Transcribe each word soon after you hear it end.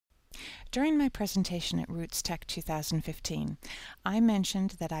During my presentation at RootsTech 2015, I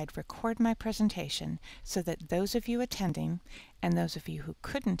mentioned that I'd record my presentation so that those of you attending and those of you who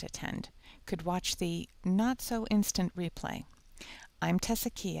couldn't attend could watch the not-so-instant replay. I'm Tessa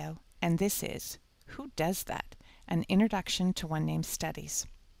Keough, and this is Who Does That? An Introduction to One-Name Studies.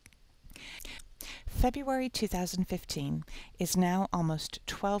 February 2015 is now almost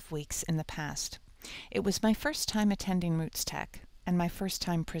 12 weeks in the past. It was my first time attending RootsTech and my first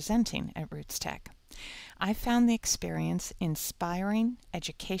time presenting at RootsTech. I found the experience inspiring,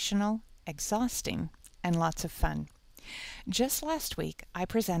 educational, exhausting, and lots of fun. Just last week, I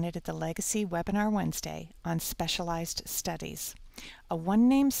presented at the Legacy Webinar Wednesday on specialized studies. A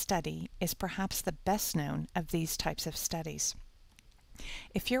one-name study is perhaps the best known of these types of studies.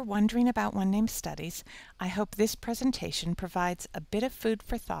 If you're wondering about one-name studies, I hope this presentation provides a bit of food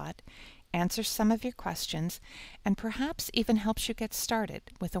for thought, answers some of your questions, and perhaps even helps you get started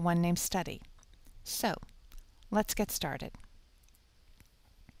with a one-name study. So, let's get started.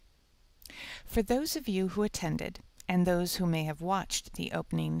 For those of you who attended, and those who may have watched the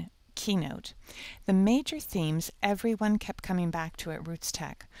opening keynote, the major themes everyone kept coming back to at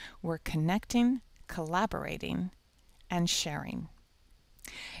RootsTech were connecting, collaborating, and sharing.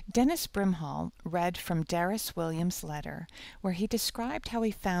 Dennis Brimhall read from Darris Williams' letter, where he described how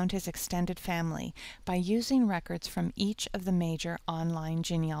he found his extended family by using records from each of the major online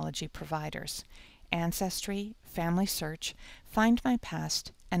genealogy providers: Ancestry, Family Search, Find My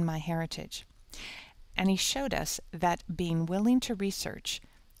Past, and MyHeritage. And he showed us that being willing to research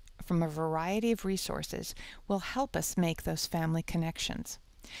from a variety of resources will help us make those family connections.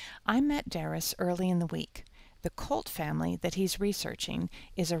 I met Darris early in the week. The Colt family that he's researching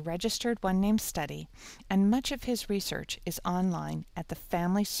is a registered one-name study, and much of his research is online at the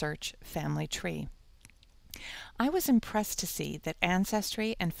Family Search family tree. I was impressed to see that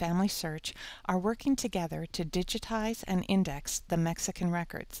Ancestry and Family Search are working together to digitize and index the Mexican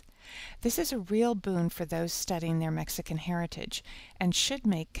records. This is a real boon for those studying their Mexican heritage, and should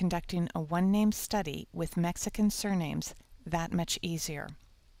make conducting a one-name study with Mexican surnames that much easier.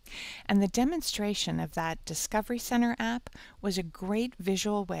 And the demonstration of that Discovery Center app was a great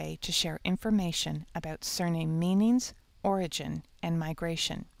visual way to share information about surname meanings, origin, and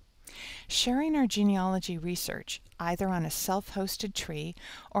migration. Sharing our genealogy research, either on a self-hosted tree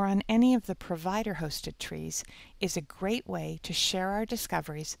or on any of the provider-hosted trees, is a great way to share our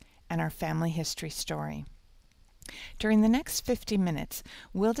discoveries and our family history story. During the next 50 minutes,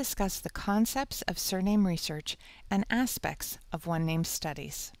 we'll discuss the concepts of surname research and aspects of one-name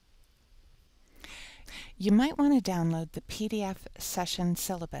studies. You might want to download the PDF session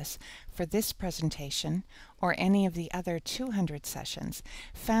syllabus for this presentation or any of the other 200 sessions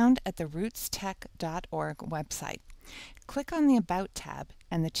found at the rootstech.org website. Click on the About tab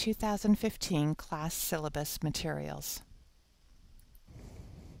and the 2015 class syllabus materials.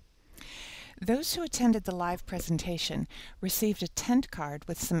 Those who attended the live presentation received a tent card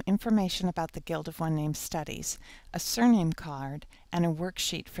with some information about the Guild of One-Name Studies, a surname card, and a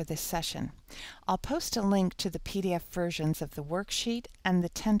worksheet for this session. I'll post a link to the PDF versions of the worksheet and the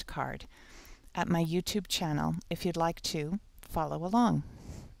tent card at my YouTube channel if you'd like to follow along.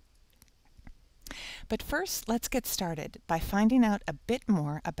 But first, let's get started by finding out a bit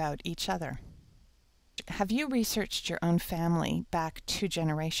more about each other. Have you researched your own family back 2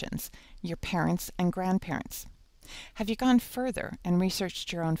 generations, your parents and grandparents? Have you gone further and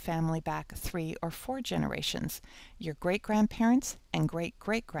researched your own family back 3 or 4 generations, your great-grandparents and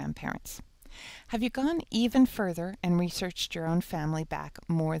great-great-grandparents? Have you gone even further and researched your own family back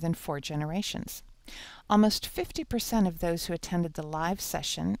more than 4 generations? Almost 50% of those who attended the live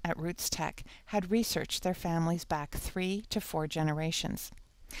session at RootsTech had researched their families back 3 to 4 generations.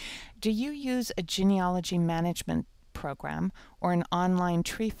 Do you use a genealogy management program or an online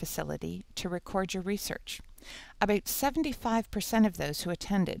tree facility to record your research? About 75% of those who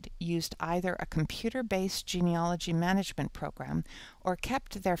attended used either a computer-based genealogy management program or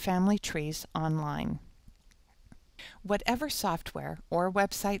kept their family trees online. Whatever software or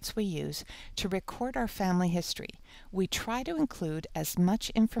websites we use to record our family history, we try to include as much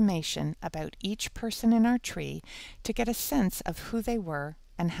information about each person in our tree to get a sense of who they were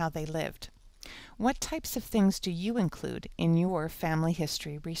and how they lived. What types of things do you include in your family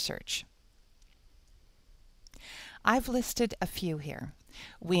history research? I've listed a few here.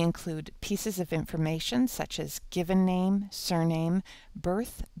 We include pieces of information such as given name, surname,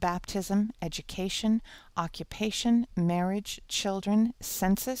 birth, baptism, education, occupation, marriage, children,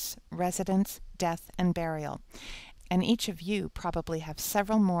 census, residence, death, and burial. And each of you probably have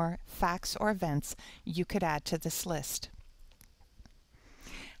several more facts or events you could add to this list.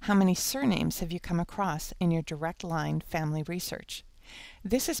 How many surnames have you come across in your direct line family research?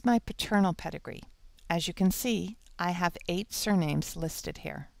 This is my paternal pedigree. As you can see, I have 8 surnames listed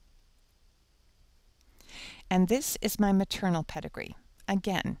here. And this is my maternal pedigree.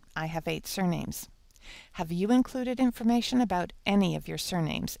 Again, I have 8 surnames. Have you included information about any of your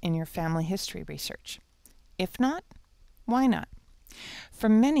surnames in your family history research? If not, why not? For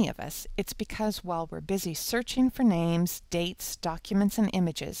many of us, it's because while we're busy searching for names, dates, documents, and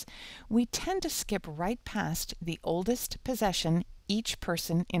images, we tend to skip right past the oldest possession each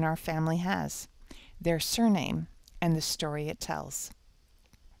person in our family has, their surname and the story it tells.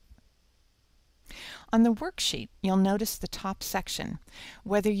 On the worksheet, you'll notice the top section.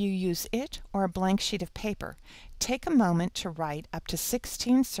 Whether you use it or a blank sheet of paper, take a moment to write up to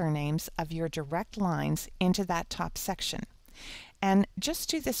 16 surnames of your direct lines into that top section. And just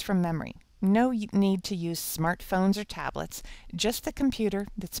do this from memory. No need to use smartphones or tablets, just the computer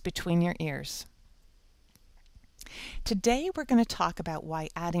that's between your ears. Today we're going to talk about why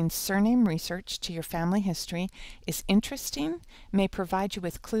adding surname research to your family history is interesting, may provide you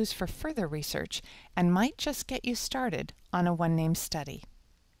with clues for further research, and might just get you started on a one-name study.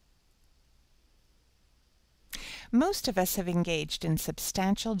 Most of us have engaged in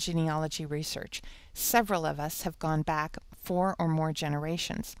substantial genealogy research. Several of us have gone back 4 or more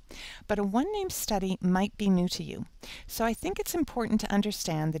generations. But a one-name study might be new to you, so I think it's important to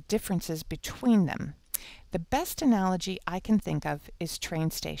understand the differences between them. The best analogy I can think of is train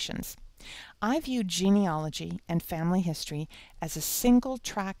stations. I view genealogy and family history as a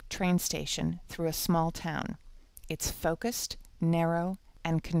single-track train station through a small town. It's focused, narrow,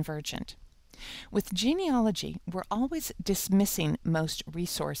 and convergent. With genealogy, we're always dismissing most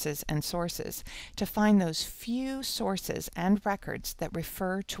resources and sources to find those few sources and records that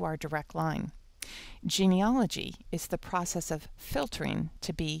refer to our direct line. Genealogy is the process of filtering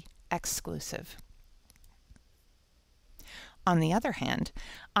to be exclusive. On the other hand,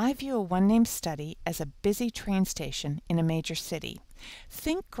 I view a one-name study as a busy train station in a major city.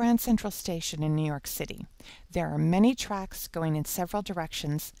 Think Grand Central Station in New York City. There are many tracks going in several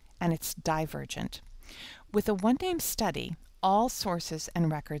directions, and it's divergent. With a one-name study, all sources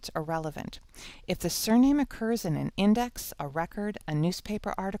and records are relevant. If the surname occurs in an index, a record, a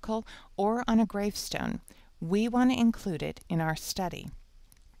newspaper article, or on a gravestone, we want to include it in our study.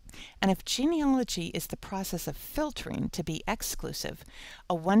 And if genealogy is the process of filtering to be exclusive,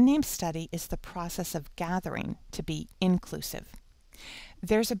 a one-name study is the process of gathering to be inclusive.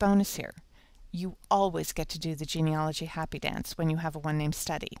 There's a bonus here. You always get to do the genealogy happy dance when you have a one-name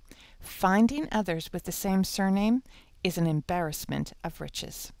study. Finding others with the same surname is an embarrassment of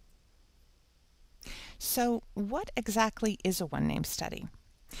riches. So, what exactly is a one-name study?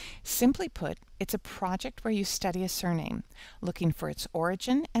 Simply put, it's a project where you study a surname, looking for its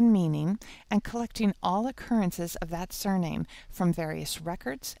origin and meaning, and collecting all occurrences of that surname from various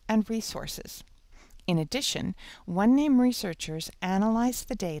records and resources. In addition, one-name researchers analyze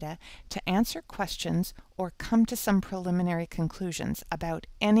the data to answer questions or come to some preliminary conclusions about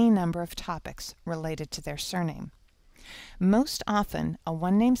any number of topics related to their surname. Most often, a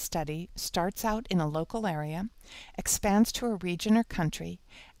one-name study starts out in a local area, expands to a region or country,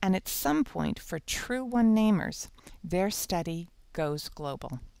 and at some point, for true one-namers, their study goes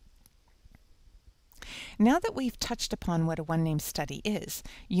global. Now that we've touched upon what a one-name study is,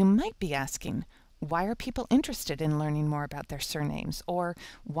 you might be asking, why are people interested in learning more about their surnames, or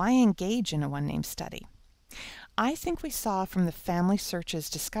why engage in a one-name study? I think we saw from the Family Searches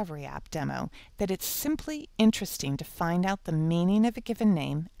Discovery app demo that it's simply interesting to find out the meaning of a given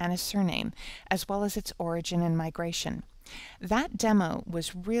name and a surname, as well as its origin and migration. That demo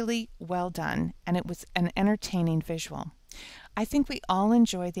was really well done, and it was an entertaining visual. I think we all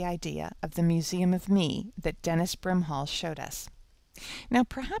enjoy the idea of the Museum of Me that Dennis Brimhall showed us. Now,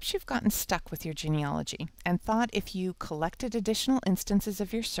 perhaps you've gotten stuck with your genealogy and thought if you collected additional instances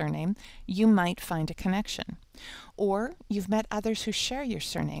of your surname, you might find a connection. Or you've met others who share your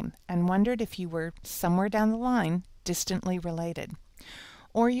surname and wondered if you were somewhere down the line distantly related.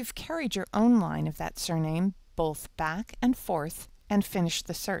 Or you've carried your own line of that surname both back and forth and finished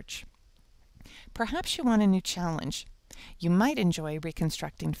the search. Perhaps you want a new challenge. You might enjoy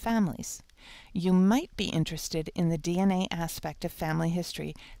reconstructing families. You might be interested in the DNA aspect of family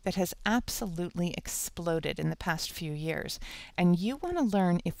history that has absolutely exploded in the past few years, and you want to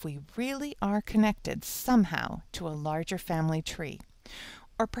learn if we really are connected somehow to a larger family tree.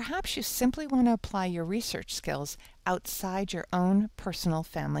 Or perhaps you simply want to apply your research skills outside your own personal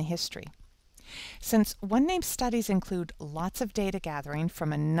family history. Since one-name studies include lots of data gathering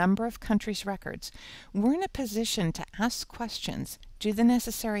from a number of countries' records, we're in a position to ask questions, do the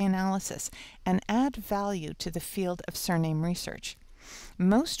necessary analysis, and add value to the field of surname research.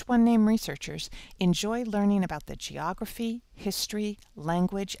 Most one-name researchers enjoy learning about the geography, history,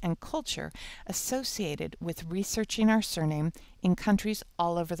 language, and culture associated with researching our surname in countries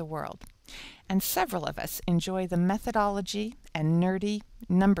all over the world. And several of us enjoy the methodology and nerdy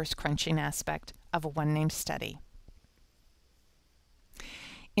numbers crunching aspect of a one-name study.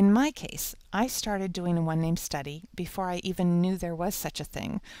 In my case, I started doing a one-name study before I even knew there was such a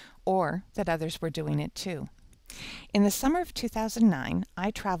thing, or that others were doing it too. In the summer of 2009,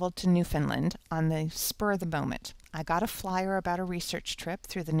 I traveled to Newfoundland on the spur of the moment. I got a flyer about a research trip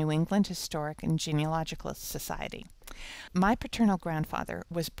through the New England Historic and Genealogical Society. My paternal grandfather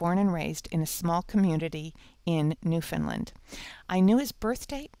was born and raised in a small community in Newfoundland. I knew his birth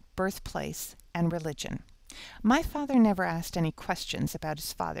date, birthplace, and religion. My father never asked any questions about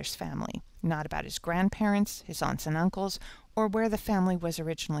his father's family, not about his grandparents, his aunts and uncles, or where the family was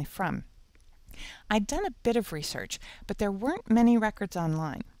originally from. I'd done a bit of research, but there weren't many records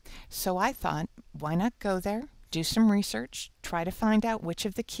online. So I thought, why not go there, do some research, try to find out which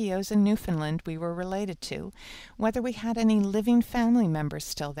of the Keoughs in Newfoundland we were related to, whether we had any living family members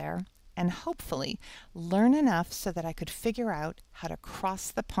still there, and hopefully learn enough so that I could figure out how to cross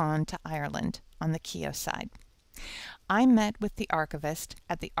the pond to Ireland on the Keough side. I met with the archivist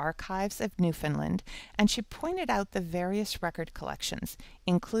at the Archives of Newfoundland, and she pointed out the various record collections,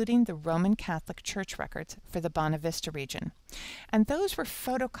 including the Roman Catholic Church records for the Bonavista region. And those were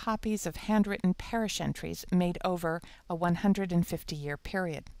photocopies of handwritten parish entries made over a 150-year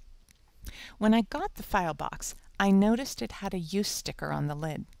period. When I got the file box, I noticed it had a use sticker on the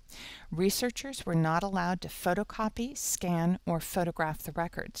lid. Researchers were not allowed to photocopy, scan, or photograph the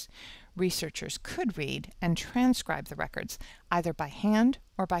records. Researchers could read and transcribe the records, either by hand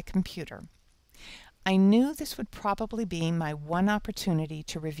or by computer. I knew this would probably be my one opportunity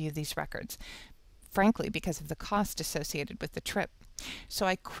to review these records, frankly because of the cost associated with the trip. So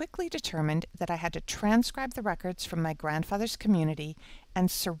I quickly determined that I had to transcribe the records from my grandfather's community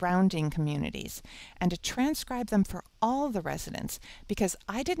and surrounding communities, and to transcribe them for all the residents, because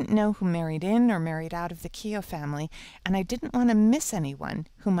I didn't know who married in or married out of the Keough family, and I didn't want to miss anyone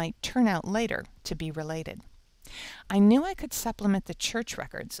who might turn out later to be related. I knew I could supplement the church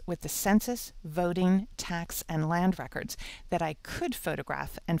records with the census, voting, tax, and land records that I could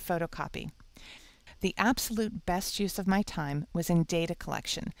photograph and photocopy. The absolute best use of my time was in data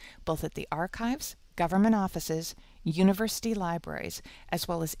collection, both at the archives, government offices, university libraries, as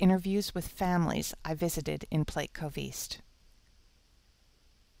well as interviews with families I visited in Plate Cove East.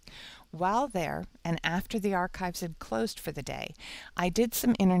 While there, and after the archives had closed for the day, I did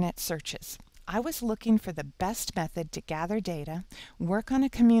some internet searches. I was looking for the best method to gather data, work on a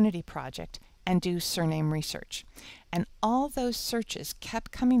community project, and do surname research. And all those searches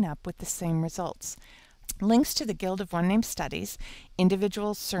kept coming up with the same results. Links to the Guild of One-Name Studies,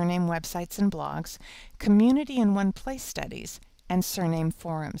 individual surname websites and blogs, community in one-place studies, and surname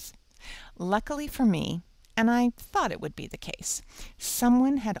forums. Luckily for me, and I thought it would be the case,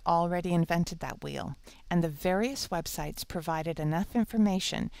 someone had already invented that wheel, and the various websites provided enough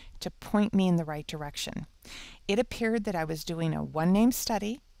information to point me in the right direction. It appeared that I was doing a one-name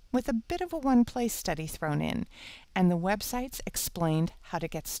study with a bit of a one-place study thrown in, and the websites explained how to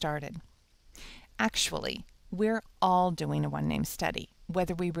get started. Actually, we're all doing a one-name study,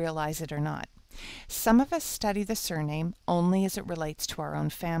 whether we realize it or not. Some of us study the surname only as it relates to our own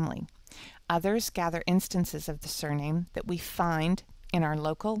family. Others gather instances of the surname that we find in our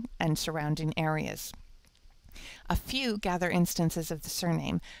local and surrounding areas. A few gather instances of the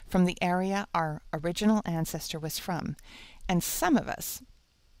surname from the area our original ancestor was from, and some of us,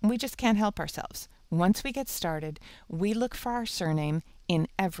 we just can't help ourselves. Once we get started, we look for our surname in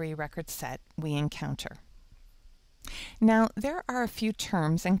every record set we encounter. Now, there are a few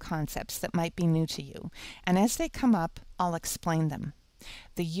terms and concepts that might be new to you, and as they come up, I'll explain them.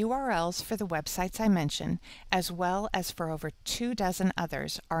 The URLs for the websites I mention, as well as for over 24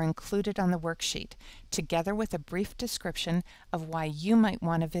 others, are included on the worksheet, together with a brief description of why you might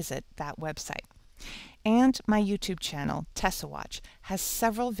want to visit that website. And my YouTube channel, Tessa Watch, has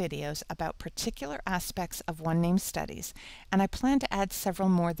several videos about particular aspects of one-name studies, and I plan to add several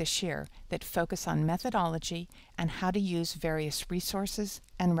more this year that focus on methodology and how to use various resources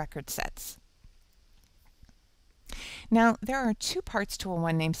and record sets. Now, there are two parts to a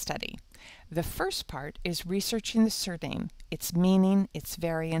one-name study. The first part is researching the surname, its meaning, its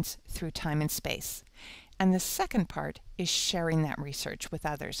variance through time and space. And the second part is sharing that research with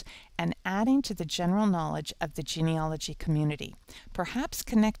others and adding to the general knowledge of the genealogy community, perhaps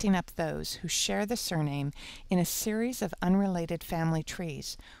connecting up those who share the surname in a series of unrelated family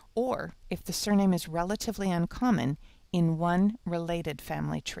trees, or, if the surname is relatively uncommon, in one related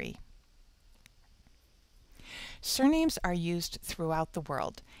family tree. Surnames are used throughout the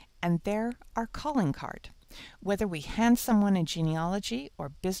world, and they're our calling card. Whether we hand someone a genealogy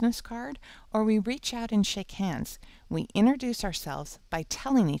or business card, or we reach out and shake hands, we introduce ourselves by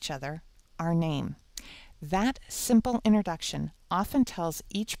telling each other our name. That simple introduction often tells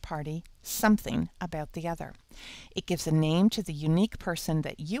each party something about the other. It gives a name to the unique person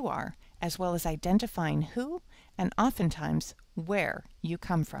that you are, as well as identifying who and oftentimes where you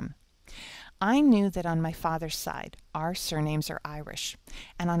come from. I knew that on my father's side, our surnames are Irish,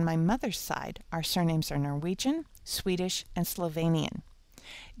 and on my mother's side, our surnames are Norwegian, Swedish, and Slovenian.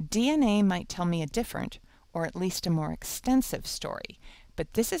 DNA might tell me a different, or at least a more extensive story,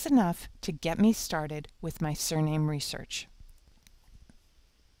 but this is enough to get me started with my surname research.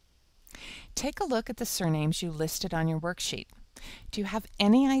 Take a look at the surnames you listed on your worksheet. Do you have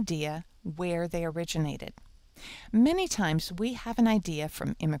any idea where they originated? Many times we have an idea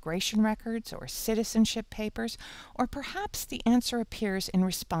from immigration records or citizenship papers, or perhaps the answer appears in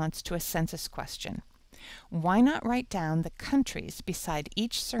response to a census question. Why not write down the countries beside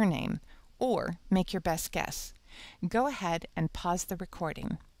each surname, or make your best guess? Go ahead and pause the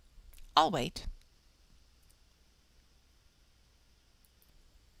recording. I'll wait.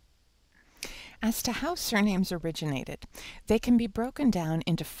 As to how surnames originated, they can be broken down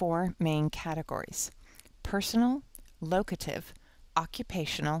into four main categories: personal, locative,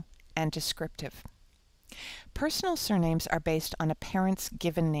 occupational, and descriptive. Personal surnames are based on a parent's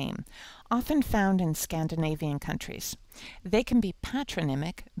given name, often found in Scandinavian countries. They can be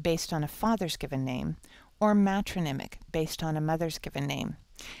patronymic, based on a father's given name, or matronymic, based on a mother's given name.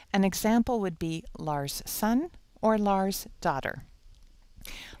 An example would be Lars' son or Lars' daughter.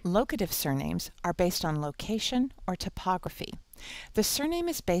 Locative surnames are based on location or topography. The surname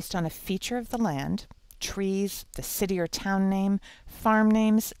is based on a feature of the land, trees, the city or town name, farm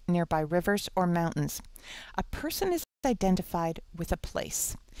names, nearby rivers or mountains. A person is identified with a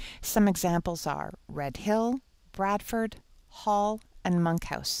place. Some examples are Red Hill, Bradford, Hall, and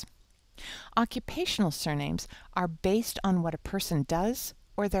Monkhouse. Occupational surnames are based on what a person does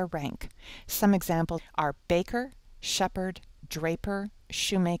or their rank. Some examples are baker, shepherd, draper,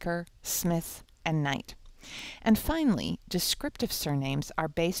 shoemaker, smith, and knight. And finally, descriptive surnames are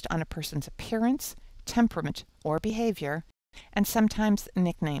based on a person's appearance, temperament, or behavior, and sometimes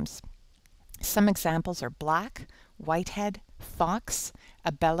nicknames. Some examples are Black, Whitehead, Fox,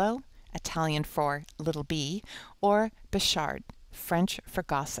 Abello, Italian for little b, or Bichard, French for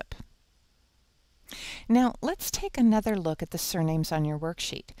gossip. Now let's take another look at the surnames on your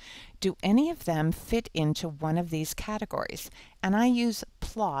worksheet. Do any of them fit into one of these categories? And I use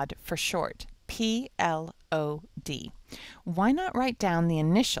PLOD for short, P-L-O-D. Why not write down the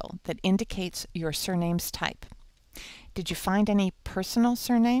initial that indicates your surname's type? Did you find any personal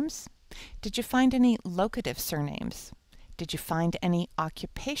surnames? Did you find any locative surnames? Did you find any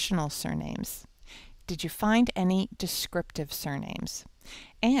occupational surnames? Did you find any descriptive surnames?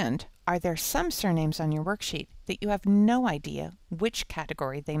 And are there some surnames on your worksheet that you have no idea which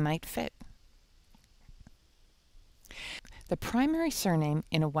category they might fit? The primary surname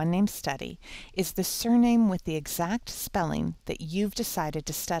in a one-name study is the surname with the exact spelling that you've decided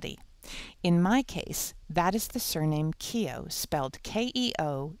to study. In my case, that is the surname Keough, spelled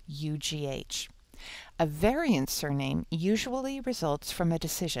K-E-O-U-G-H. A variant surname usually results from a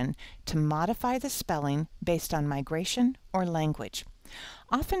decision to modify the spelling based on migration or language.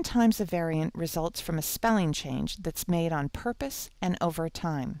 Oftentimes a variant results from a spelling change that's made on purpose and over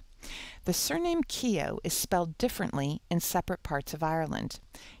time. The surname Keough is spelled differently in separate parts of Ireland: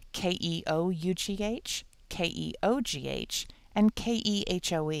 K-E-O-U-G-H, K-E-O-G-H, and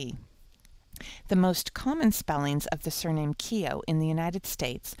K-E-H-O-E. The most common spellings of the surname Keough in the United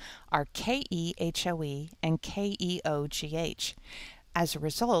States are K-E-H-O-E and K-E-O-G-H. As a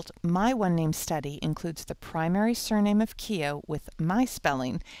result, my one-name study includes the primary surname of Keough with my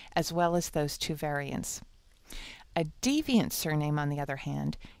spelling, as well as those two variants. A deviant surname, on the other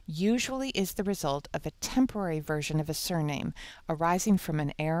hand, usually is the result of a temporary version of a surname arising from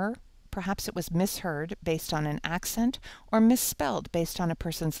an error. Perhaps it was misheard based on an accent, or misspelled based on a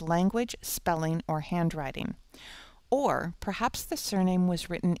person's language, spelling, or handwriting. Or perhaps the surname was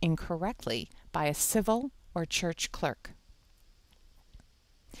written incorrectly by a civil or church clerk.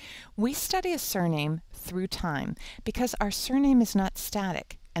 We study a surname through time because our surname is not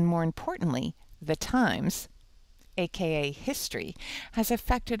static, and more importantly, the times, aka history, has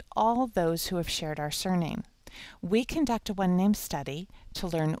affected all those who have shared our surname. We conduct a one-name study to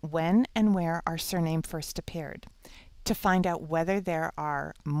learn when and where our surname first appeared, to find out whether there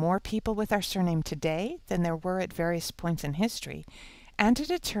are more people with our surname today than there were at various points in history, and to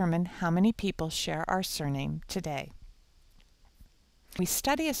determine how many people share our surname today. We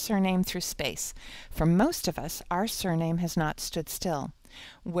study a surname through space. For most of us, our surname has not stood still.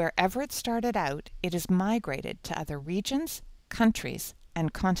 Wherever it started out, it has migrated to other regions, countries,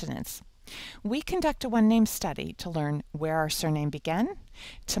 and continents. We conduct a one-name study to learn where our surname began,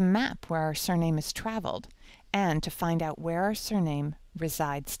 to map where our surname has traveled, and to find out where our surname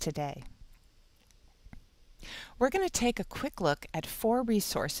resides today. We're going to take a quick look at 4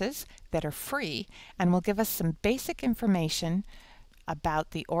 resources that are free and will give us some basic information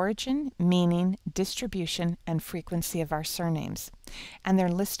about the origin, meaning, distribution, and frequency of our surnames, and they're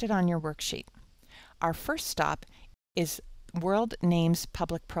listed on your worksheet. Our first stop is World Names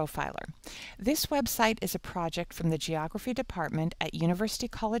Public Profiler. This website is a project from the Geography Department at University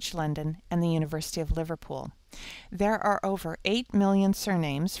College London and the University of Liverpool. There are over 8 million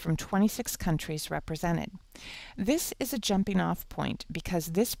surnames from 26 countries represented. This is a jumping off point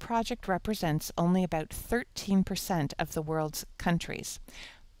because this project represents only about 13% of the world's countries.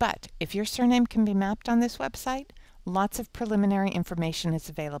 But if your surname can be mapped on this website, lots of preliminary information is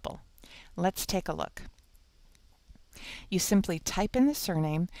available. Let's take a look. You simply type in the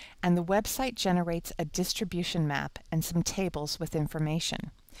surname and the website generates a distribution map and some tables with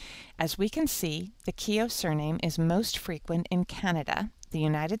information. As we can see, the Keough surname is most frequent in Canada, the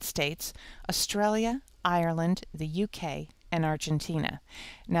United States, Australia, Ireland, the UK, and Argentina.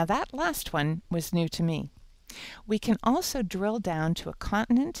 Now that last one was new to me. We can also drill down to a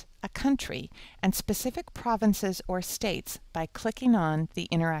continent, a country, and specific provinces or states by clicking on the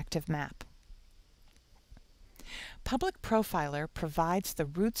interactive map. Public Profiler provides the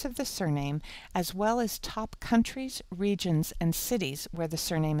roots of the surname as well as top countries, regions, and cities where the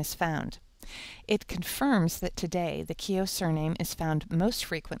surname is found. It confirms that today the Keough surname is found most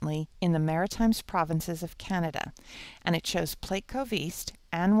frequently in the Maritimes provinces of Canada, and it shows Plate Cove East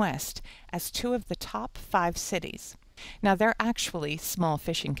and West as 2 of the top 5 cities. Now they're actually small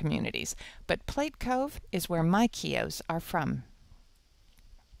fishing communities, but Plate Cove is where my Keoughs are from.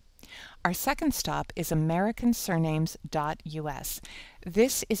 Our second stop is AmericanSurnames.us.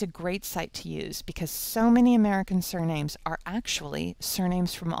 This is a great site to use because so many American surnames are actually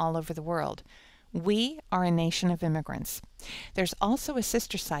surnames from all over the world. We are a nation of immigrants. There's also a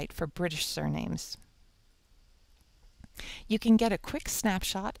sister site for British surnames. You can get a quick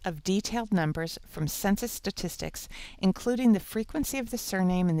snapshot of detailed numbers from census statistics, including the frequency of the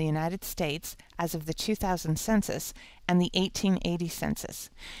surname in the United States as of the 2000 census and the 1880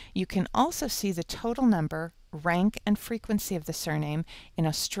 census. You can also see the total number, rank, and frequency of the surname in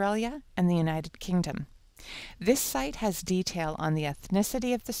Australia and the United Kingdom. This site has detail on the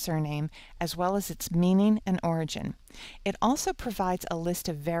ethnicity of the surname as well as its meaning and origin. It also provides a list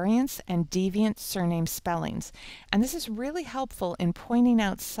of variants and deviant surname spellings, and this is really helpful in pointing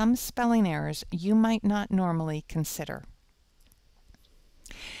out some spelling errors you might not normally consider.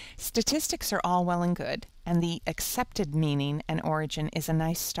 Statistics are all well and good, and the accepted meaning and origin is a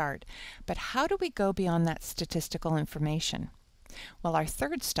nice start, but how do we go beyond that statistical information? Well, our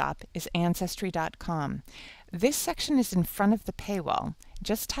third stop is Ancestry.com. This section is in front of the paywall.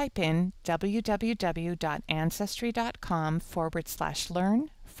 Just type in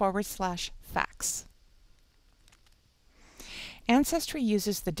www.ancestry.com/learn/facts. Ancestry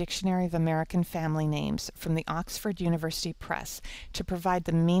uses the Dictionary of American Family Names from the Oxford University Press to provide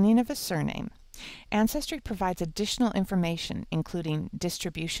the meaning of a surname. Ancestry provides additional information including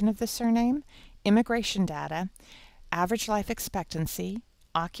distribution of the surname, immigration data, average life expectancy,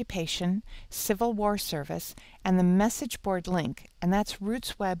 occupation, Civil War service, and the message board link, and that's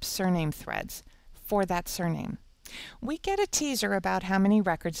Roots Web surname threads for that surname. We get a teaser about how many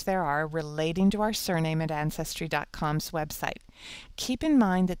records there are relating to our surname at Ancestry.com's website. Keep in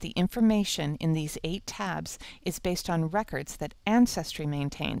mind that the information in these 8 tabs is based on records that Ancestry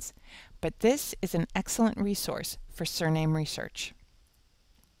maintains, but this is an excellent resource for surname research.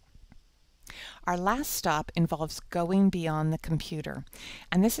 Our last stop involves going beyond the computer,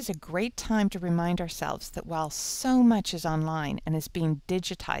 and this is a great time to remind ourselves that while so much is online and is being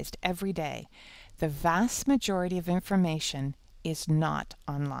digitized every day, the vast majority of information is not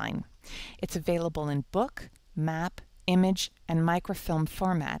online. It's available in book, map, image, and microfilm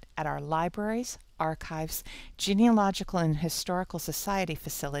format at our libraries, archives, genealogical and historical society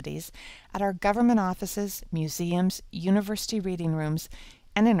facilities, at our government offices, museums, university reading rooms,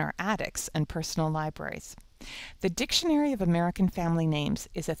 and in our attics and personal libraries. The Dictionary of American Family Names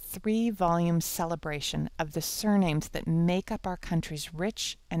is a 3-volume celebration of the surnames that make up our country's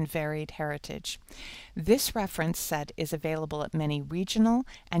rich and varied heritage. This reference set is available at many regional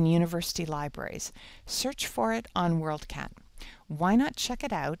and university libraries. Search for it on WorldCat. Why not check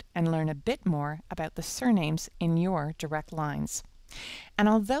it out and learn a bit more about the surnames in your direct lines? And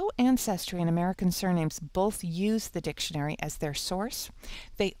although Ancestry and American Surnames both use the dictionary as their source,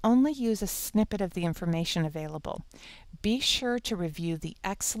 they only use a snippet of the information available. Be sure to review the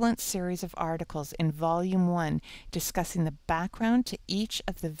excellent series of articles in Volume 1 discussing the background to each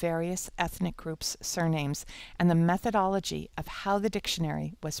of the various ethnic groups' surnames and the methodology of how the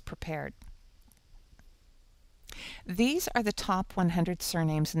dictionary was prepared. These are the top 100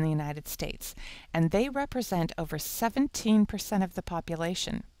 surnames in the United States, and they represent over 17% of the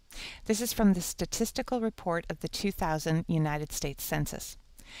population. This is from the statistical report of the 2000 United States Census.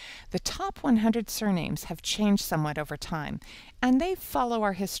 The top 100 surnames have changed somewhat over time, and they follow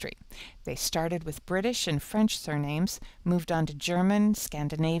our history. They started with British and French surnames, moved on to German,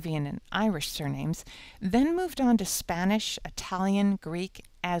 Scandinavian, and Irish surnames, then moved on to Spanish, Italian, Greek,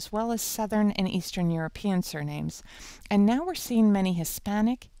 as well as Southern and Eastern European surnames, and now we're seeing many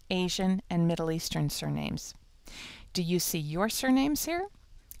Hispanic, Asian, and Middle Eastern surnames. Do you see your surnames here?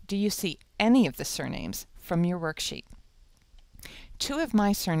 Do you see any of the surnames from your worksheet? 2 of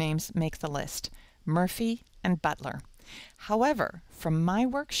my surnames make the list, Murphy and Butler. However, from my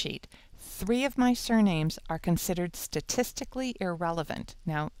worksheet, 3 of my surnames are considered statistically irrelevant.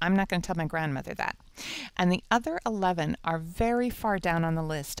 Now, I'm not going to tell my grandmother that. And the other 11 are very far down on the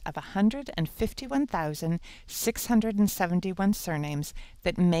list of 151,671 surnames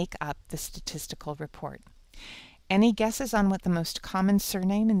that make up the statistical report. Any guesses on what the most common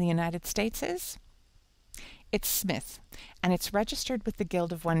surname in the United States is? It's Smith, and it's registered with the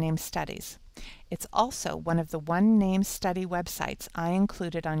Guild of One Name Studies. It's also one of the One Name Study websites I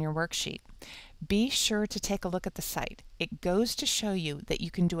included on your worksheet. Be sure to take a look at the site. It goes to show you that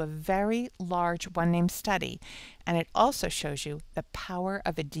you can do a very large one name study, and it also shows you the power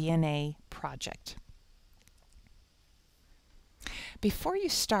of a DNA project. Before you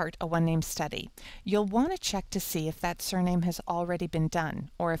start a one-name study, you'll want to check to see if that surname has already been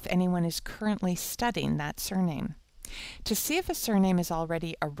done, or if anyone is currently studying that surname. To see if a surname is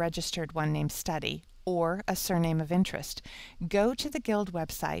already a registered one-name study, or a surname of interest, go to the Guild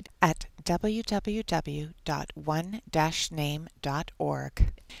website at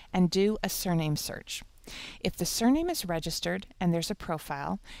www.one-name.org and do a surname search. If the surname is registered and there's a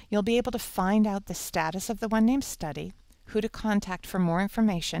profile, you'll be able to find out the status of the one-name study, who to contact for more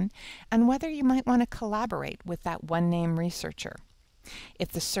information, and whether you might want to collaborate with that one-name researcher.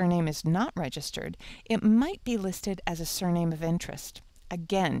 If the surname is not registered, it might be listed as a surname of interest.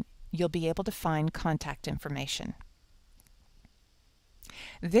 Again, you'll be able to find contact information.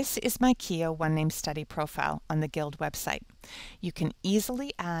 This is my Keough One Name Study profile on the Guild website. You can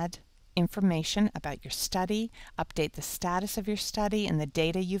easily add information about your study, update the status of your study and the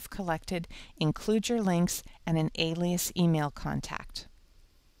data you've collected, include your links, and an alias email contact.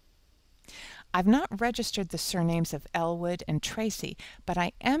 I've not registered the surnames of Elwood and Tracy, but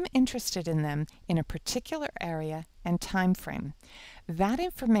I am interested in them in a particular area and time frame. That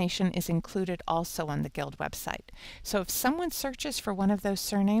information is included also on the Guild website. So if someone searches for one of those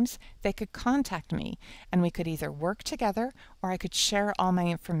surnames, they could contact me, and we could either work together or I could share all my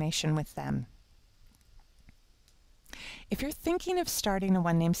information with them. If you're thinking of starting a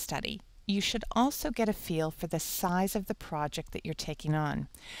one-name study, you should also get a feel for the size of the project that you're taking on.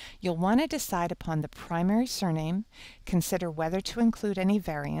 You'll want to decide upon the primary surname, consider whether to include any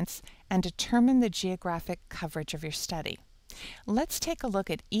variants, and determine the geographic coverage of your study. Let's take a look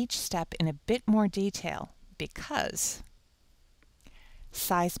at each step in a bit more detail, because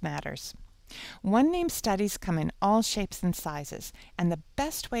size matters. One-name studies come in all shapes and sizes, and the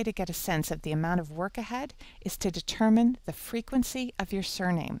best way to get a sense of the amount of work ahead is to determine the frequency of your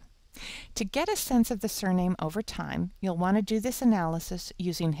surname. To get a sense of the surname over time, you'll want to do this analysis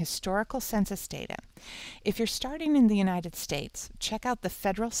using historical census data. If you're starting in the United States, check out the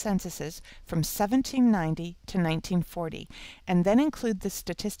federal censuses from 1790 to 1940, and then include the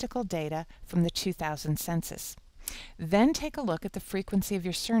statistical data from the 2000 census. Then take a look at the frequency of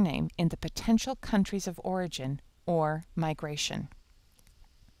your surname in the potential countries of origin or migration.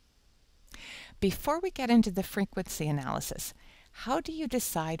 Before we get into the frequency analysis, how do you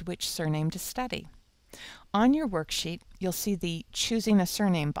decide which surname to study? On your worksheet, you'll see the Choosing a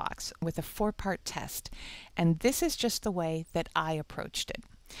Surname box with a 4-part test, and this is just the way that I approached it.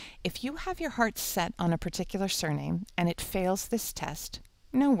 If you have your heart set on a particular surname and it fails this test,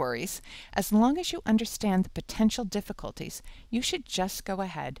 No worries. As long as you understand the potential difficulties, you should just go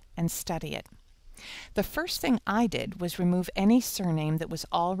ahead and study it. The first thing I did was remove any surname that was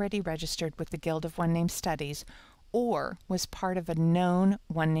already registered with the Guild of One Name Studies or was part of a known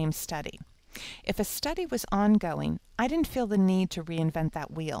one-name study. If a study was ongoing, I didn't feel the need to reinvent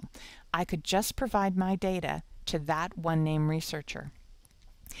that wheel. I could just provide my data to that one-name researcher.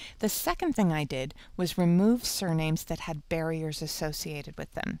 The second thing I did was remove surnames that had barriers associated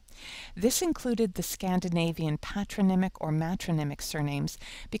with them. This included the Scandinavian patronymic or matronymic surnames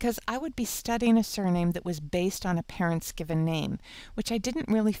because I would be studying a surname that was based on a parent's given name, which I didn't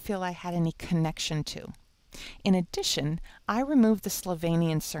really feel I had any connection to. In addition, I removed the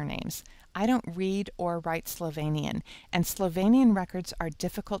Slovenian surnames. I don't read or write Slovenian, and Slovenian records are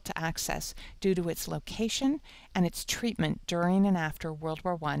difficult to access due to its location and its treatment during and after World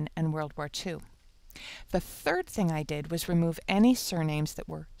War I and World War II. The third thing I did was remove any surnames that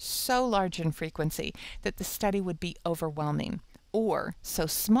were so large in frequency that the study would be overwhelming, or so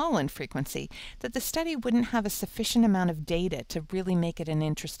small in frequency that the study wouldn't have a sufficient amount of data to really make it an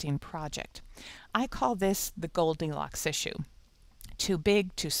interesting project. I call this the Goldilocks issue. Too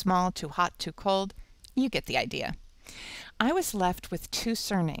big, too small, too hot, too cold. You get the idea. I was left with 2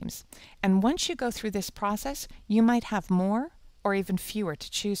 surnames, and once you go through this process, you might have more or even fewer to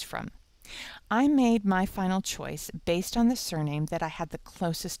choose from. I made my final choice based on the surname that I had the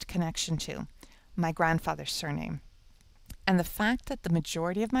closest connection to, my grandfather's surname, and the fact that the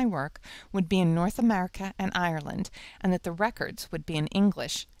majority of my work would be in North America and Ireland, and that the records would be in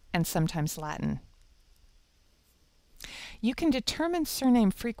English and sometimes Latin. You can determine surname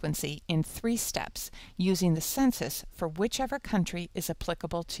frequency in 3 steps using the census for whichever country is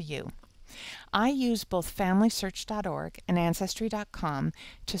applicable to you. I use both FamilySearch.org and Ancestry.com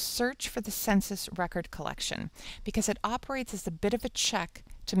to search for the census record collection because it operates as a bit of a check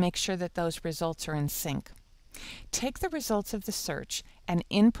to make sure that those results are in sync. Take the results of the search and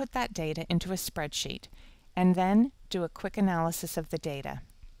input that data into a spreadsheet, and then do a quick analysis of the data.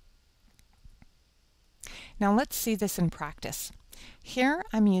 Now let's see this in practice. Here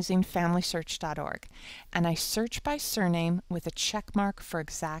I'm using FamilySearch.org, and I search by surname with a check mark for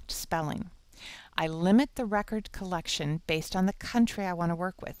exact spelling. I limit the record collection based on the country I want to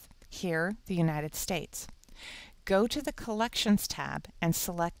work with, here the United States. Go to the Collections tab and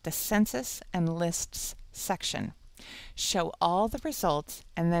select the Census and Lists section. Show all the results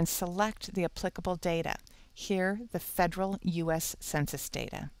and then select the applicable data, here the federal U.S. Census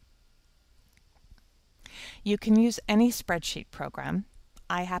data. You can use any spreadsheet program.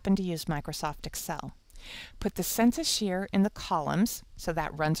 I happen to use Microsoft Excel. Put the census year in the columns, so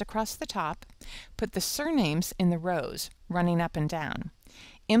that runs across the top. Put the surnames in the rows, running up and down.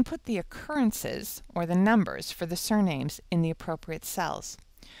 Input the occurrences, or the numbers for the surnames, in the appropriate cells.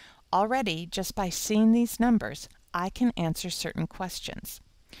 Already, just by seeing these numbers, I can answer certain questions.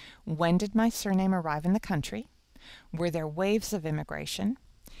 When did my surname arrive in the country? Were there waves of immigration?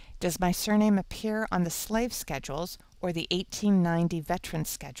 Does my surname appear on the slave schedules or the 1890 veteran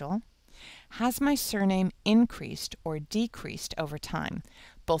schedule? Has my surname increased or decreased over time,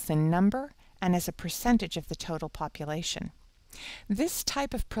 both in number and as a percentage of the total population? This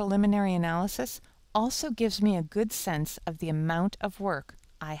type of preliminary analysis also gives me a good sense of the amount of work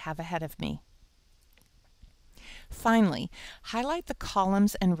I have ahead of me. Finally, highlight the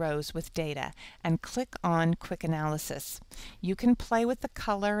columns and rows with data and click on Quick Analysis. You can play with the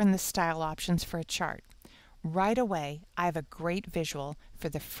color and the style options for a chart. Right away, I have a great visual for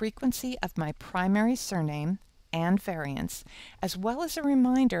the frequency of my primary surname and variants, as well as a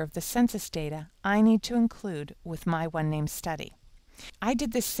reminder of the census data I need to include with my one-name study. I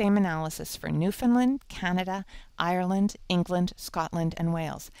did this same analysis for Newfoundland, Canada, Ireland, England, Scotland, and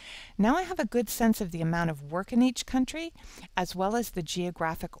Wales. Now I have a good sense of the amount of work in each country, as well as the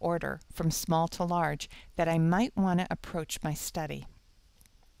geographic order, from small to large, that I might want to approach my study.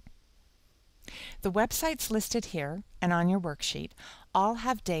 The websites listed here and on your worksheet all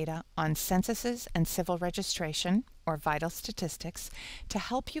have data on censuses and civil registration, or vital statistics, to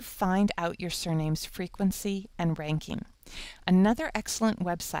help you find out your surname's frequency and ranking. Another excellent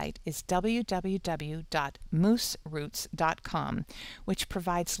website is www.mooseroots.com, which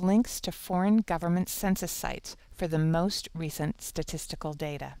provides links to foreign government census sites for the most recent statistical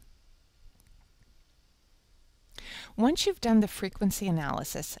data. Once you've done the frequency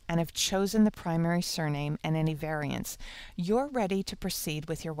analysis and have chosen the primary surname and any variants, you're ready to proceed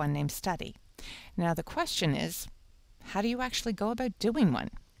with your one-name study. Now the question is, how do you actually go about doing one?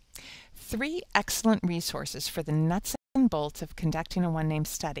 3 excellent resources for the nuts and bolts of conducting a one-name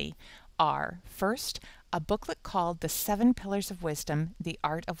study are, first, a booklet called The 7 Pillars of Wisdom, The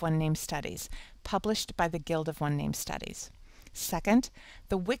Art of One Name Studies, published by the Guild of One Name Studies. Second,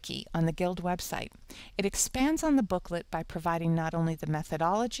 the wiki on the Guild website. It expands on the booklet by providing not only the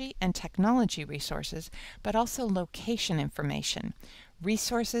methodology and technology resources, but also location information,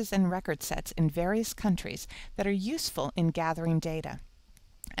 resources and record sets in various countries that are useful in gathering data.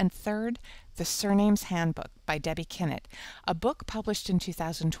 And third, the Surnames Handbook by Debbie Kinnett, a book published in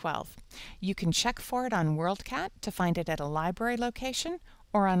 2012. You can check for it on WorldCat to find it at a library location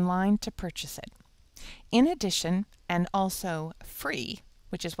or online to purchase it. In addition, and also free,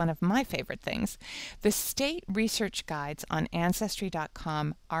 which is one of my favorite things, the state research guides on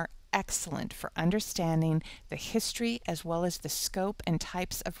Ancestry.com are excellent for understanding the history as well as the scope and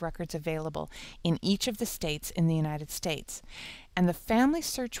types of records available in each of the states in the United States. And the Family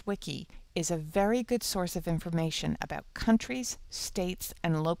Search Wiki is a very good source of information about countries, states,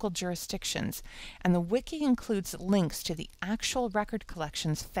 and local jurisdictions, and the wiki includes links to the actual record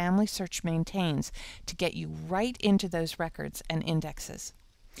collections Family Search maintains to get you right into those records and indexes.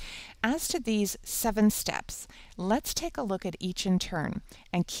 As to these 7 steps, let's take a look at each in turn,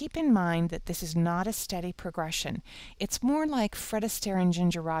 and keep in mind that this is not a steady progression. It's more like Fred Astaire and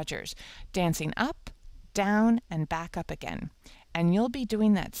Ginger Rogers, dancing up, down, and back up again. And you'll be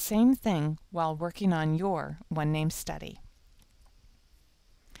doing that same thing while working on your one name study.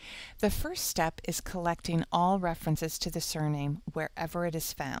 The first step is collecting all references to the surname wherever it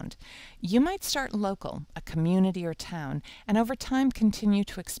is found. You might start local, a community or town, and over time continue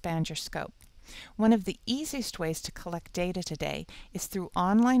to expand your scope. One of the easiest ways to collect data today is through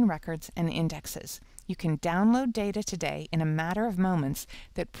online records and indexes. You can download data today in a matter of moments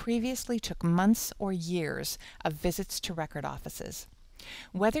that previously took months or years of visits to record offices.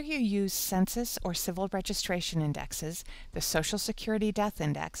 Whether you use census or civil registration indexes, the Social Security Death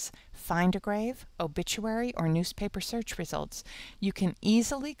Index, Find a Grave, obituary, or newspaper search results, you can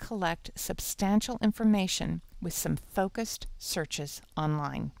easily collect substantial information with some focused searches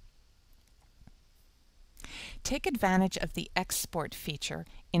online. Take advantage of the export feature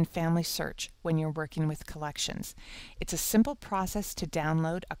in Family Search when you're working with collections. It's a simple process to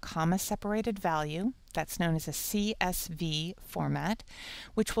download a comma-separated value, that's known as a CSV format,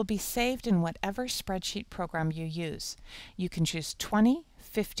 which will be saved in whatever spreadsheet program you use. You can choose 20,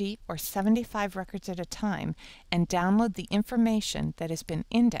 50, or 75 records at a time and download the information that has been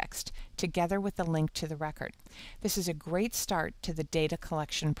indexed together with a link to the record. This is a great start to the data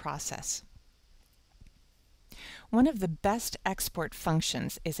collection process. One of the best export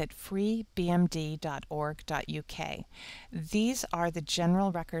functions is at freebmd.org.uk. These are the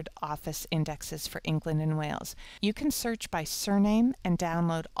General Record Office indexes for England and Wales. You can search by surname and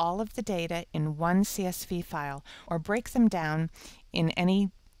download all of the data in one CSV file or break them down in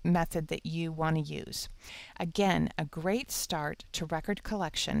any method that you want to use. Again, a great start to record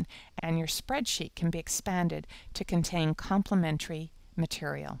collection, and your spreadsheet can be expanded to contain complementary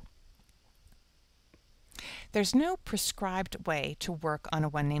material. There's no prescribed way to work on a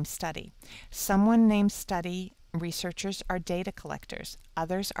one-name study. Some one-name study researchers are data collectors,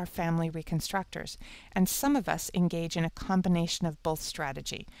 others are family reconstructors, and some of us engage in a combination of both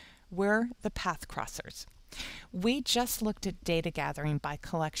strategy. We're the path crossers. We just looked at data gathering by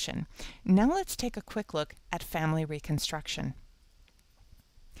collection. Now let's take a quick look at family reconstruction.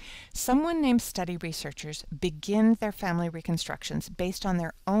 Some one-name study researchers begin their family reconstructions based on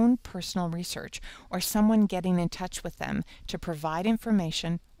their own personal research or someone getting in touch with them to provide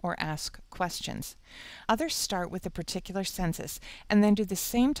information or ask questions. Others start with a particular census and then do the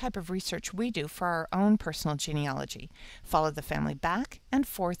same type of research we do for our own personal genealogy. Follow the family back and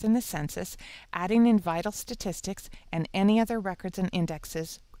forth in the census, adding in vital statistics and any other records and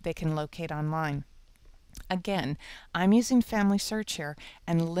indexes they can locate online. Again, I'm using Family Search here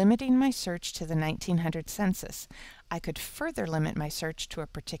and limiting my search to the 1900 census. I could further limit my search to a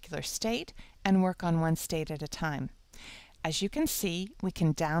particular state and work on one state at a time. As you can see, we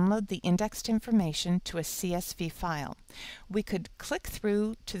can download the indexed information to a CSV file. We could click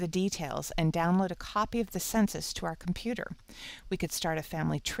through to the details and download a copy of the census to our computer. We could start a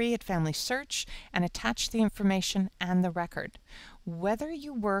family tree at Family Search and attach the information and the record. Whether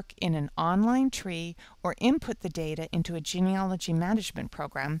you work in an online tree or input the data into a genealogy management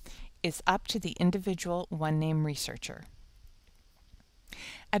program is up to the individual one-name researcher.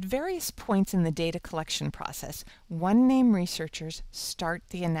 At various points in the data collection process, one-name researchers start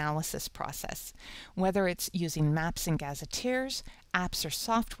the analysis process. Whether it's using maps and gazetteers, apps or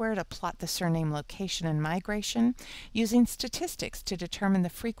software to plot the surname location and migration, using statistics to determine the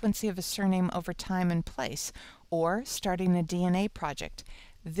frequency of a surname over time and place, or starting a DNA project,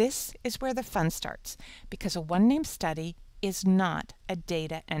 This is where the fun starts, because a one-name study is not a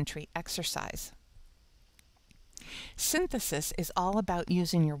data entry exercise. Synthesis is all about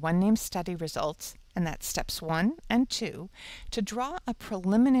using your one-name study results, and that's steps 1 and 2, to draw a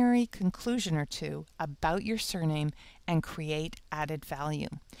preliminary conclusion or two about your surname and create added value.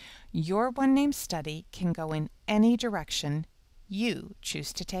 Your one-name study can go in any direction you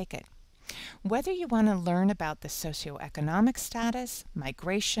choose to take it. Whether you want to learn about the socioeconomic status,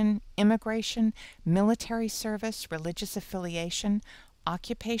 migration, immigration, military service, religious affiliation,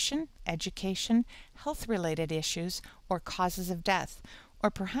 occupation, education, health-related issues, or causes of death, or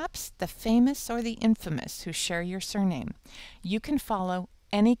perhaps the famous or the infamous who share your surname, you can follow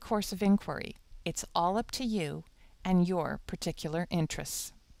any course of inquiry. It's all up to you and your particular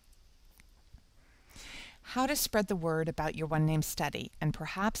interests. How to spread the word about your one-name study and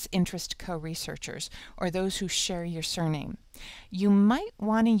perhaps interest co-researchers or those who share your surname. You might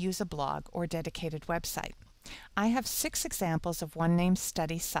want to use a blog or dedicated website. I have 6 examples of one-name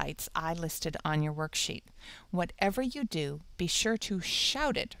study sites I listed on your worksheet. Whatever you do, be sure to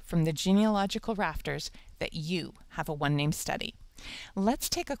shout it from the genealogical rafters that you have a one-name study. Let's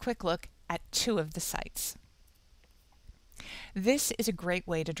take a quick look at 2 of the sites. This is a great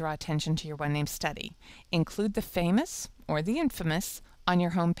way to draw attention to your one-name study. Include the famous or the infamous on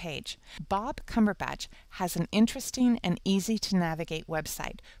your home page. Bob Cumberbatch has an interesting and easy-to-navigate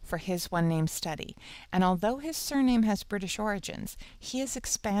website for his one-name study, and although his surname has British origins, he has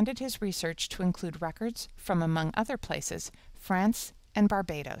expanded his research to include records from, among other places, France and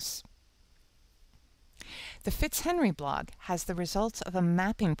Barbados. The Fitzhenry blog has the results of a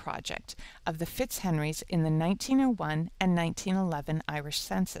mapping project of the Fitzhenrys in the 1901 and 1911 Irish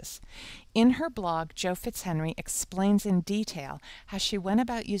census. In her blog, Jo Fitzhenry explains in detail how she went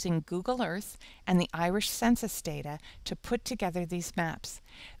about using Google Earth and the Irish census data to put together these maps.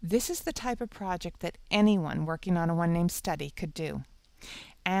 This is the type of project that anyone working on a one-name study could do.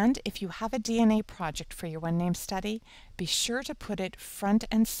 And if you have a DNA project for your one-name study, be sure to put it front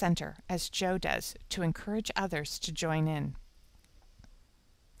and center, as Jo does, to encourage others to join in.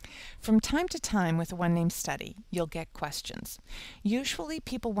 From time to time with a one-name study, you'll get questions. Usually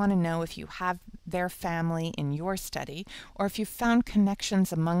people want to know if you have their family in your study, or if you've found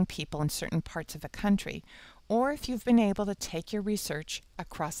connections among people in certain parts of a country, or if you've been able to take your research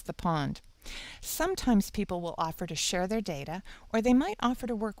across the pond. Sometimes people will offer to share their data, or they might offer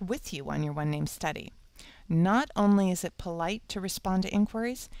to work with you on your one-name study. Not only is it polite to respond to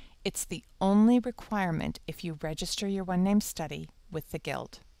inquiries, it's the only requirement if you register your one-name study with the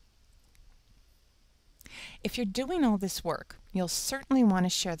Guild. If you're doing all this work, you'll certainly want to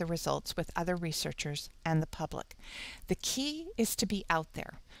share the results with other researchers and the public. The key is to be out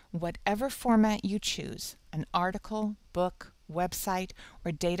there. Whatever format you choose, an article, book, website,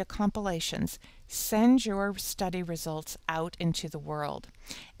 or data compilations, send your study results out into the world.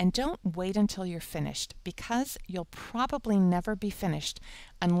 And don't wait until you're finished, because you'll probably never be finished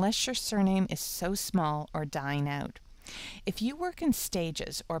unless your surname is so small or dying out. If you work in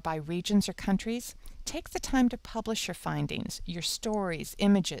stages or by regions or countries, take the time to publish your findings, your stories,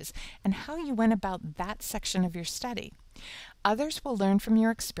 images, and how you went about that section of your study. Others will learn from your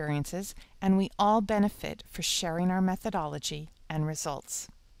experiences, and we all benefit for sharing our methodology and results.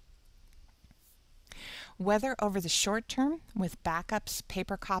 Whether over the short term, with backups,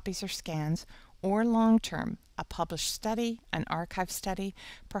 paper copies, or scans, or long term, a published study, an archive study,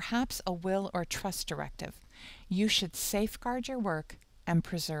 perhaps a will or trust directive, you should safeguard your work and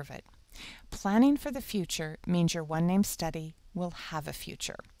preserve it. Planning for the future means your one-name study will have a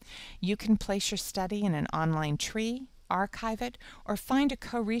future. You can place your study in an online tree, archive it, or find a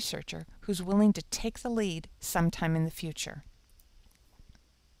co-researcher who's willing to take the lead sometime in the future.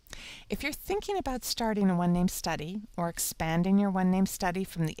 If you're thinking about starting a one-name study or expanding your one-name study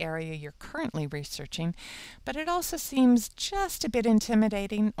from the area you're currently researching, but it also seems just a bit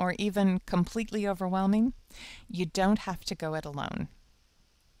intimidating or even completely overwhelming, you don't have to go it alone.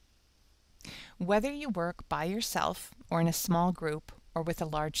 Whether you work by yourself or in a small group or with a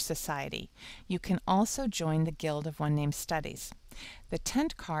large society, you can also join the Guild of One-Name Studies. The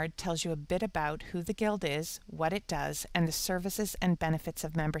tent card tells you a bit about who the Guild is, what it does, and the services and benefits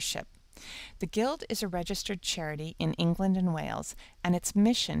of membership. The Guild is a registered charity in England and Wales, and its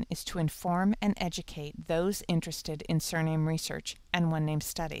mission is to inform and educate those interested in surname research and one-name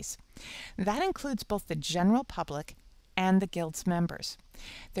studies. That includes both the general public and the Guild's members.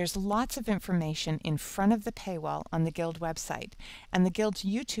 There's lots of information in front of the paywall on the Guild website, and the Guild's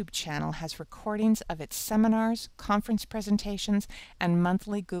YouTube channel has recordings of its seminars, conference presentations, and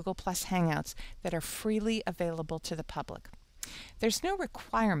monthly Google Plus Hangouts that are freely available to the public. There's no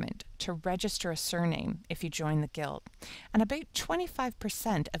requirement to register a surname if you join the Guild, and about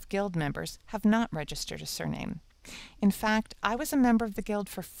 25% of Guild members have not registered a surname. In fact, I was a member of the Guild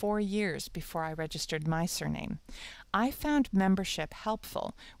for 4 years before I registered my surname. I found membership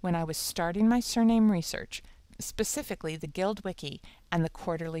helpful when I was starting my surname research, specifically the Guild Wiki and the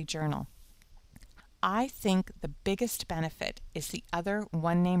Quarterly Journal. I think the biggest benefit is the other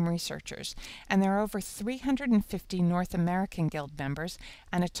one-name researchers, and there are over 350 North American Guild members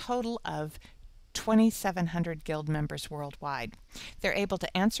and a total of 2,700 Guild members worldwide. They're able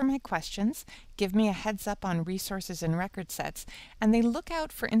to answer my questions, give me a heads up on resources and record sets, and they look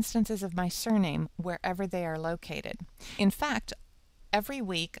out for instances of my surname wherever they are located. In fact, every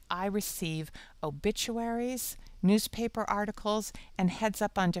week I receive obituaries, newspaper articles, and heads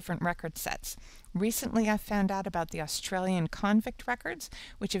up on different record sets. Recently I found out about the Australian convict records,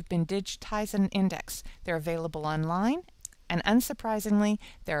 which have been digitized and indexed. They're available online, and unsurprisingly,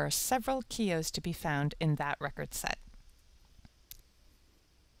 there are several Keoughs to be found in that record set.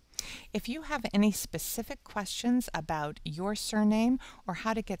 If you have any specific questions about your surname or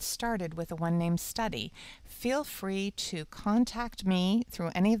how to get started with a one-name study, feel free to contact me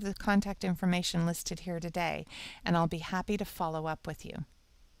through any of the contact information listed here today, and I'll be happy to follow up with you.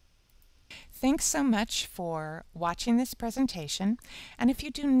 Thanks so much for watching this presentation, and if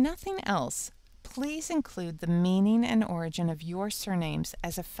you do nothing else, please include the meaning and origin of your surnames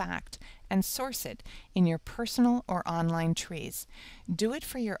as a fact and source it in your personal or online trees. Do it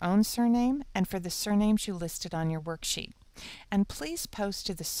for your own surname and for the surnames you listed on your worksheet. And please post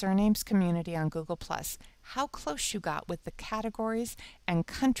to the Surnames community on Google+ how close you got with the categories and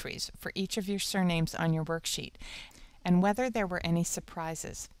countries for each of your surnames on your worksheet, and whether there were any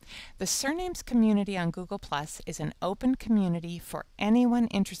surprises. The Surnames community on Google+ is an open community for anyone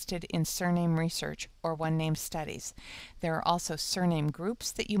interested in surname research or one-name studies. There are also surname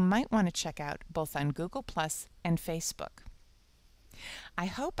groups that you might want to check out both on Google+ and Facebook. I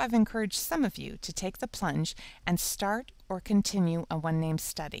hope I've encouraged some of you to take the plunge and start or continue a one-name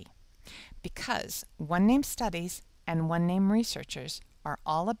study, because one-name studies and one-name researchers are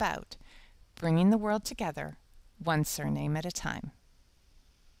all about bringing the world together, one surname at a time.